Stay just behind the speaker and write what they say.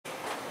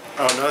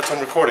Oh, no, that's on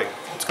recording.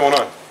 What's going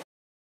on?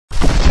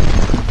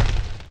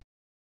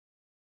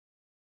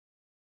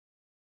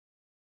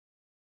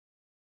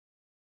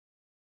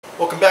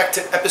 Welcome back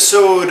to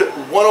episode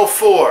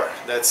 104.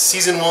 That's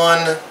season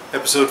 1,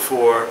 episode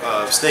 4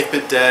 of Snake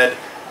Bit Dad,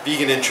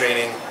 Vegan in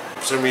Training.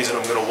 For some reason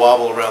I'm going to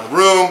wobble around the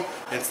room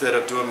instead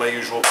of doing my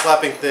usual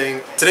clapping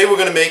thing. Today we're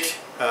going to make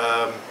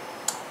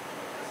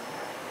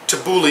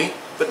tabouleh,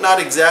 but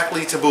not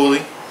exactly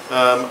tabouleh.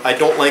 I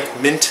don't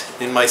like mint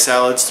in my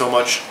salads so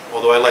much,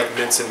 although I like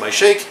mints in my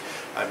shake.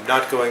 I'm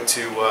not going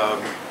to the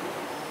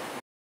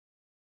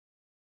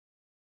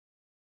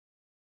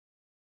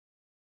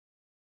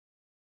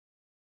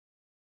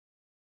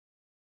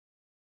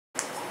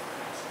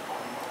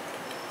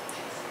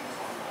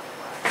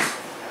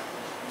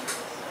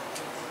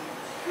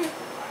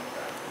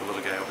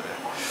little guy over there.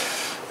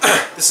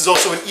 This is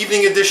also an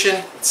evening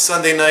edition. It's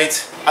Sunday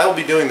night. I will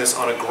be doing this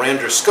on a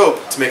grander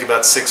scope to make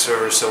about 6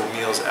 or so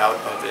meals out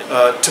of it.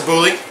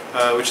 Tabouleh,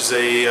 which is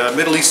a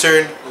Middle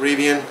Eastern,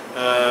 Arabian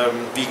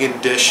vegan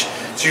dish.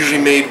 It's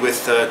usually made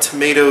with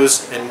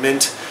tomatoes and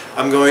mint.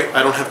 I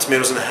don't have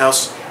tomatoes in the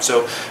house,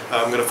 so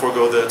I'm going to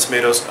forego the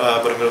tomatoes,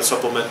 but I'm going to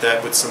supplement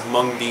that with some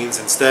mung beans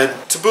instead.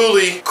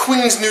 Tabouleh,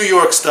 Queens, New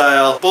York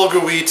style, Bulgar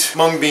wheat,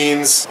 mung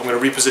beans. I'm going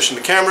to reposition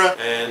the camera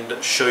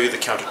and show you the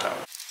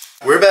countertop.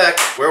 We're back.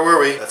 Where were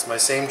we? That's my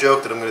same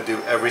joke that I'm going to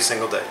do every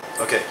single day.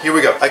 Okay, here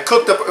we go. I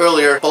cooked up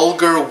earlier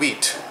Bulgar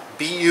wheat.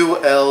 B-U-L-G-A-R.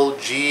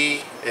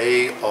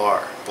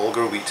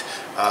 Bulgar wheat.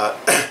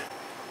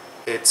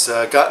 It's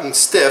gotten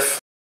stiff.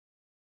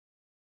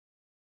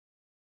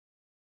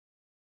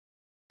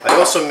 I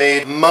also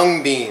made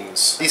mung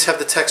beans. These have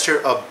the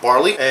texture of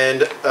barley,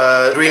 and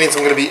ingredients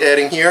I'm going to be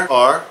adding here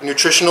are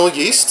nutritional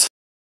yeast,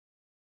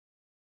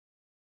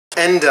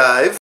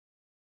 endive,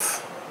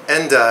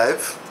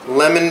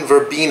 lemon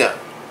verbena,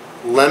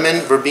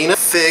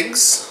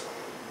 figs,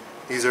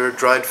 these are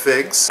dried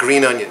figs,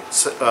 green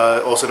onions,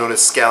 also known as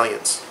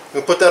scallions.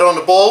 We'll put that on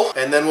the bowl,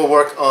 and then we'll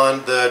work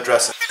on the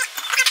dressing.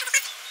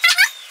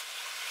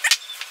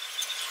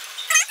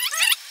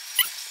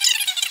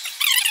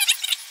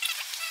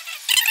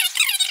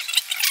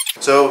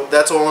 So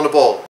that's all in a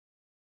bowl.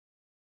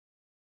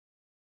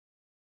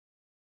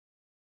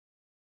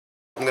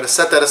 I'm going to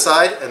set that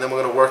aside, and then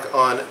we're going to work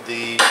on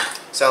the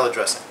salad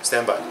dressing.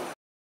 Stand by.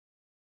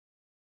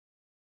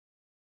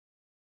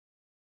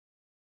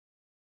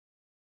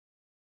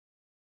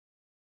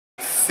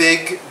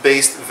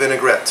 Fig-based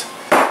vinaigrette.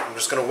 I'm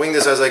just going to wing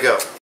this as I go.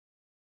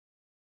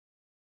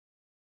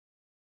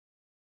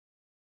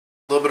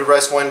 A little bit of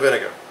rice wine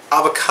vinegar.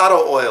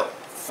 Avocado oil.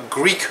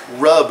 Greek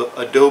rub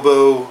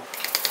adobo.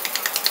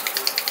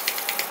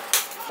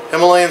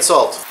 Himalayan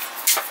salt.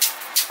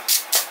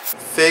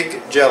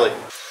 Fig jelly.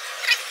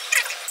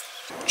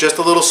 Just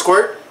a little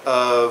squirt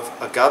of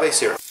agave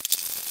syrup.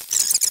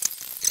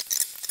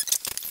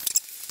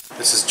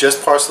 This is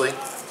just parsley,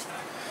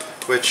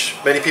 which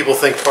many people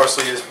think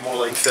parsley is more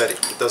like confetti.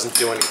 It doesn't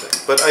do anything.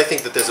 But I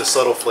think that there's a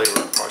subtle flavor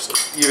in parsley,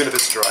 even if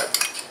it's dry.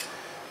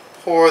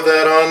 Pour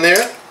that on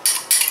there.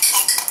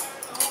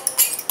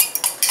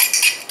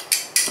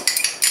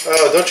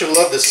 Oh, don't you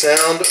love the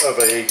sound of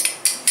a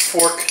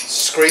fork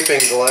scraping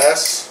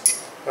glass?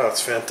 Oh,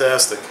 it's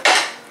fantastic.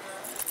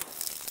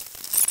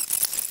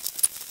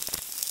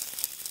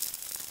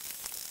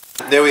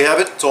 There we have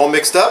it. It's all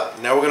mixed up.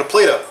 Now we're going to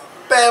plate up.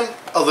 Bam!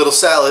 A little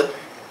salad.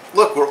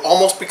 Look, we're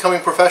almost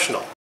becoming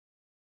professional.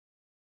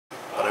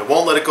 But I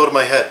won't let it go to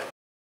my head.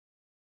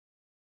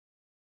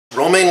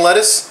 Romaine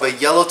lettuce, a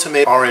yellow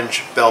tomato,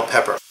 orange bell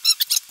pepper.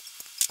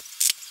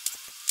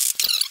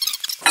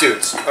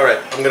 Dudes,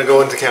 alright, I'm going to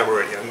go into camera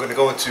right here. I'm going to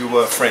go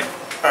into frame.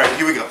 Alright,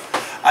 here we go.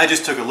 I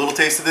just took a little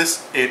taste of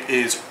this. It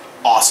is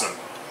awesome.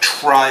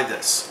 Try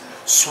this.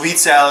 Sweet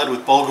salad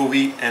with bulgur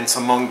wheat and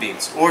some mung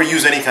beans. Or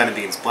use any kind of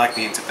beans, black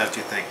beans if that's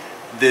your thing.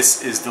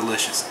 This is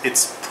delicious.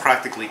 It's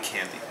practically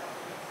candy.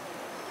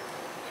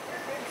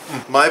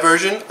 My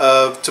version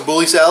of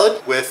tabouleh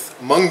salad with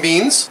mung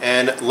beans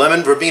and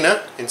lemon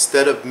verbena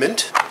instead of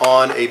mint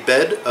on a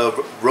bed of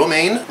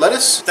romaine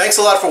lettuce. Thanks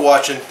a lot for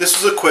watching.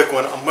 This was a quick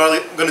one. I'm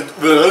really going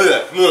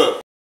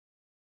to...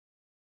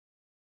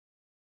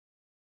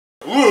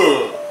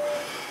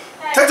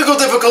 Technical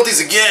difficulties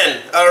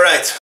again. All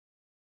right.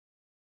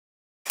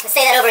 Let's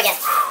say that over again.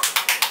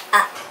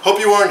 Hope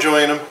you are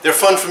enjoying them. They're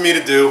fun for me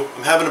to do.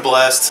 I'm having a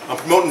blast. I'm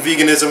promoting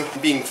veganism,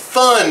 being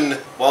fun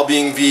while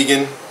being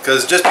vegan,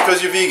 because just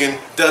because you're vegan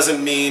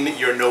doesn't mean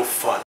you're no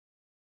fun.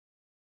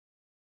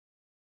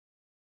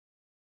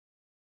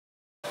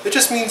 It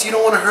just means you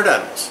don't want to hurt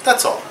animals.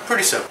 That's all.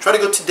 Pretty simple. Try to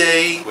go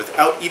today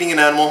without eating an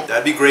animal.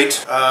 That'd be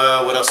great.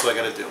 What else do I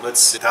gotta do? Let's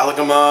see.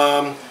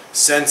 Tabouleh,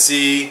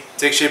 Sensi,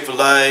 Take Shape for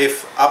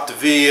Life,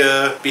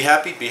 Optavia, be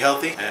happy, be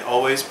healthy, and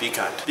always be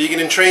kind. Vegan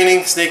in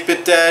Training, Snake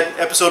Bit Dad,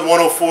 episode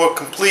 104,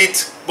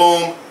 complete,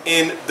 boom,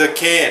 in the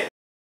can.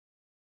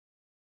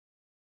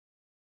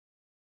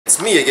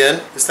 It's me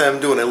again. This time I'm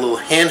doing a little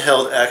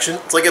handheld action.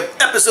 It's like an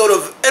episode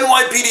of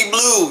NYPD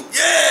Blue,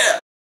 yeah!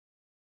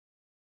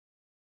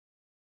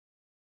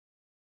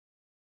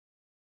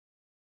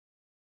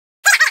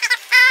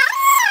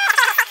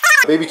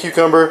 Baby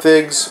cucumber,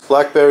 figs,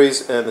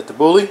 blackberries, and the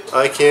tabbouleh.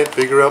 I can't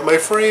figure out my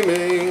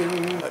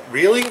framing.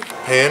 Really?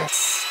 Pan?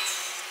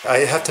 I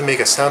have to make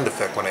a sound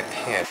effect when I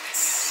pan.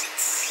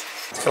 It's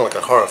kind of like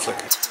a horror flick.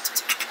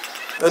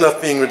 Enough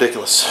being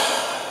ridiculous.